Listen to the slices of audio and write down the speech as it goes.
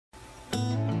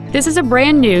This is a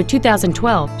brand new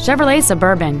 2012 Chevrolet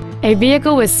Suburban, a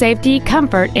vehicle with safety,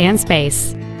 comfort, and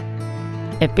space.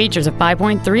 It features a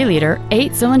 5.3-liter,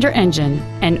 8-cylinder engine,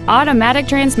 an automatic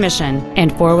transmission,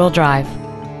 and 4-wheel drive.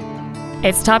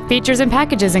 Its top features and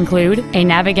packages include a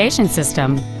navigation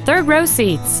system, third-row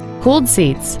seats, cooled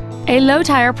seats, a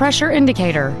low-tire pressure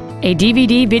indicator, a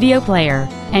DVD video player,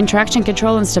 and traction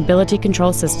control and stability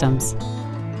control systems.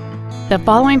 The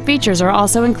following features are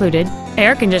also included: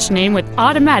 air conditioning with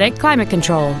automatic climate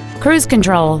control, cruise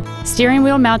control, steering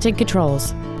wheel mounted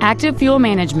controls, active fuel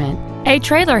management, a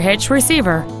trailer hitch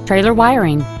receiver, trailer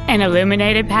wiring, an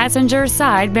illuminated passenger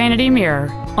side vanity mirror,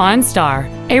 OnStar,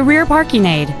 a rear parking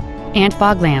aid, and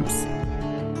fog lamps.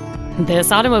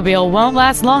 This automobile won't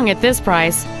last long at this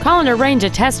price. Call and arrange a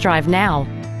test drive now.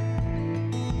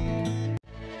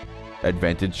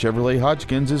 Advantage Chevrolet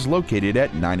Hodgkins is located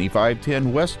at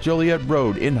 9510 West Joliet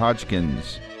Road in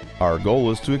Hodgkins. Our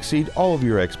goal is to exceed all of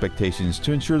your expectations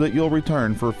to ensure that you'll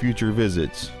return for future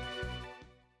visits.